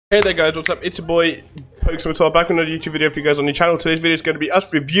Hey there guys, what's up? It's your boy Pokesmon back on another YouTube video for you guys on the channel. Today's video is going to be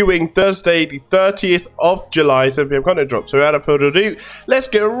us reviewing Thursday the 30th of July 7 PM content drop. So without further ado, let's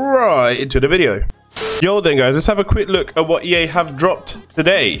get right into the video. Yo then guys, let's have a quick look at what EA have dropped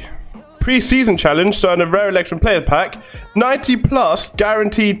today. Pre-season challenge, so on a rare election player pack, 90 plus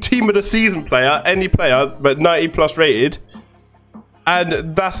guaranteed team of the season player, any player, but 90 plus rated.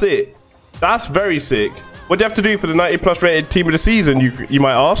 And that's it. That's very sick. What do you have to do for the 90 plus rated team of the season, you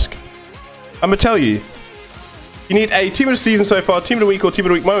might ask? I'm gonna tell you. You need a team of the season so far, team of the week or team of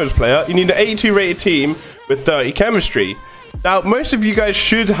the week moments player. You need an 82 rated team with 30 chemistry. Now, most of you guys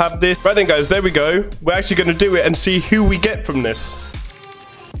should have this. Right then guys, there we go. We're actually gonna do it and see who we get from this.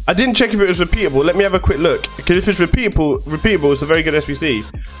 I didn't check if it was repeatable. Let me have a quick look. Because if it's repeatable, it's a very good SBC.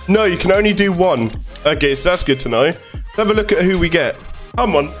 No, you can only do one. Okay, so that's good to know. Let's have a look at who we get.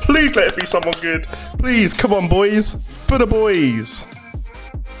 Come on, please let it be someone good. Please, come on, boys. For the boys.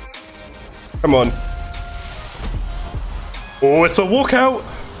 Come on. Oh, it's a walkout.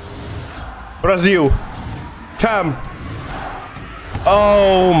 Brazil. Cam.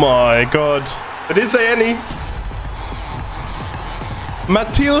 Oh my god. I didn't say any.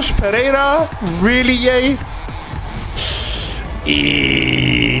 Matheus Pereira. Really, yay?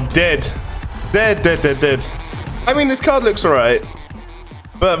 Dead. Dead. I mean, this card looks alright.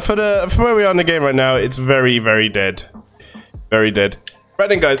 But for where we are in the game right now, it's very, very dead. Very dead. Right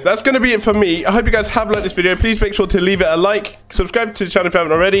then, guys, that's going to be it for me. I hope you guys have liked this video. Please make sure to leave it a like. Subscribe to the channel if you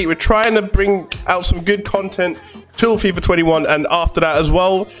haven't already. We're trying to bring out some good content till FIFA 21 and after that as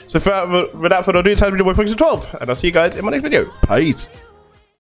well. So without further ado, it's time to be your boy Pokemon 12. And I'll see you guys in my next video. Peace.